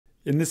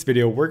In this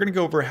video, we're going to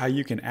go over how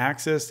you can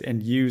access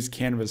and use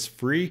Canva's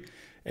free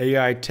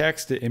AI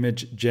text to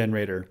image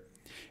generator.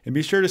 And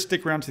be sure to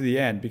stick around to the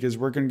end because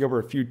we're going to go over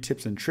a few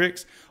tips and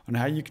tricks on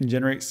how you can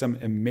generate some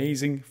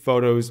amazing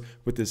photos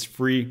with this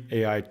free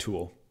AI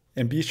tool.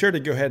 And be sure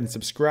to go ahead and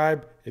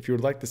subscribe if you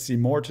would like to see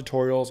more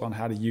tutorials on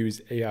how to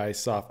use AI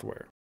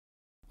software.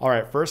 All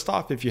right, first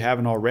off, if you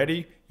haven't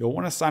already, you'll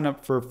want to sign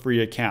up for a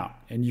free account.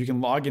 And you can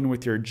log in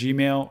with your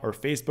Gmail or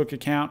Facebook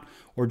account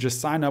or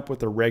just sign up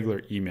with a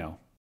regular email.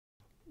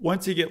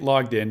 Once you get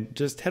logged in,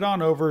 just head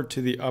on over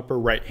to the upper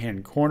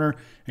right-hand corner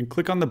and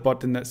click on the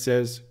button that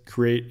says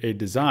Create a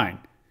Design.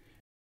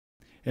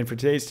 And for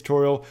today's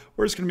tutorial,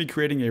 we're just going to be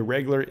creating a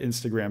regular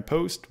Instagram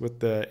post with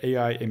the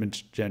AI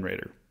image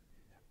generator.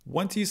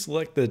 Once you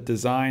select the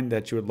design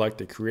that you would like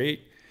to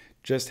create,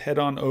 just head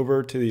on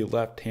over to the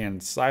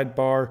left-hand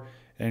sidebar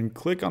and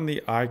click on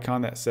the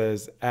icon that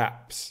says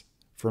Apps.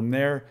 From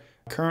there,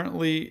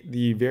 currently,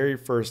 the very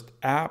first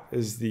app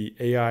is the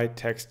AI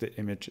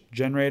text-to-image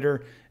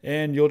generator,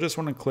 and you'll just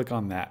want to click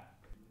on that.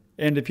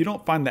 And if you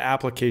don't find the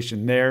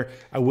application there,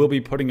 I will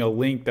be putting a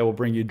link that will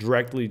bring you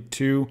directly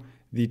to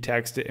the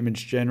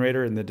text-to-image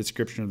generator in the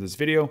description of this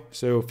video,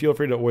 so feel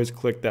free to always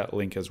click that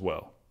link as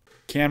well.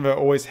 Canva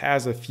always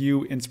has a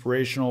few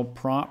inspirational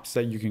prompts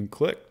that you can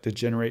click to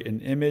generate an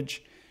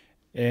image,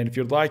 and if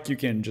you'd like, you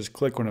can just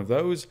click one of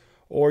those,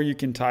 or you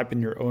can type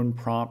in your own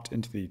prompt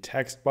into the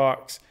text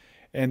box.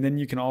 And then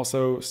you can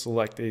also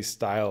select a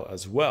style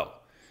as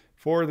well.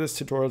 For this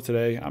tutorial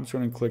today, I'm just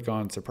going to click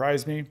on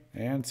Surprise Me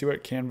and see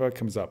what Canva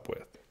comes up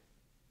with.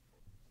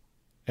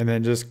 And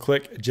then just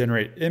click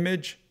Generate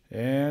Image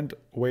and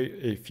wait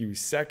a few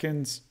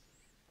seconds.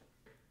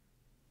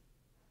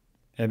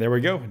 And there we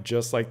go.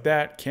 Just like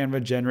that,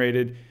 Canva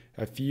generated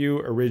a few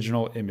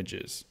original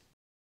images.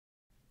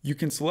 You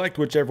can select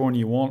whichever one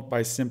you want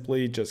by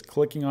simply just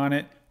clicking on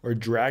it or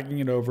dragging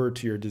it over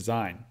to your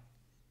design.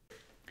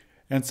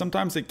 And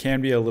sometimes it can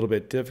be a little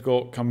bit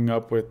difficult coming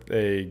up with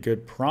a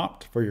good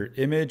prompt for your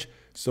image.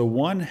 So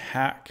one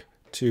hack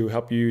to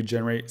help you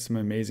generate some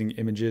amazing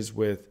images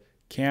with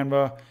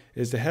Canva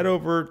is to head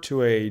over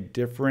to a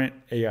different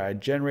AI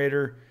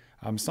generator.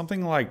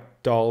 Something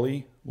like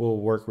Dolly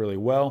will work really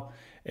well.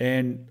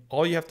 And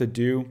all you have to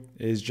do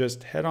is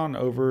just head on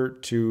over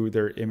to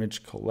their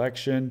image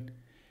collection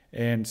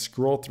and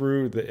scroll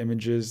through the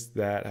images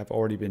that have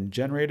already been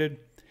generated.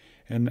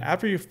 And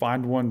after you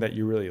find one that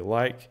you really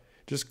like,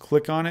 just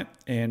click on it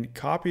and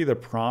copy the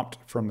prompt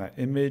from that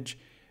image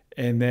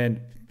and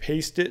then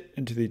paste it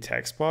into the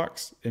text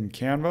box in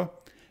Canva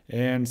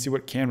and see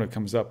what Canva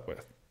comes up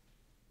with.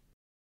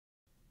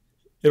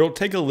 It'll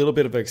take a little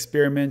bit of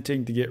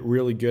experimenting to get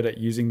really good at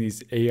using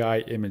these AI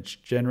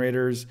image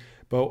generators,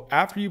 but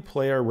after you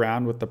play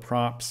around with the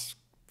prompts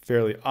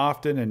fairly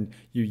often and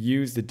you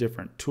use the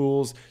different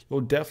tools,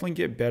 you'll definitely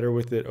get better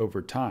with it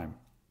over time.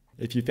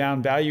 If you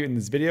found value in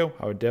this video,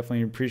 I would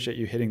definitely appreciate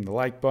you hitting the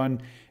like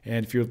button.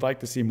 And if you would like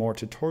to see more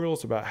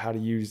tutorials about how to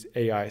use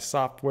AI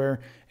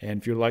software,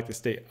 and if you would like to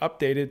stay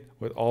updated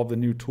with all the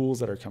new tools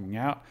that are coming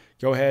out,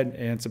 go ahead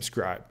and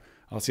subscribe.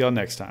 I'll see y'all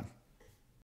next time.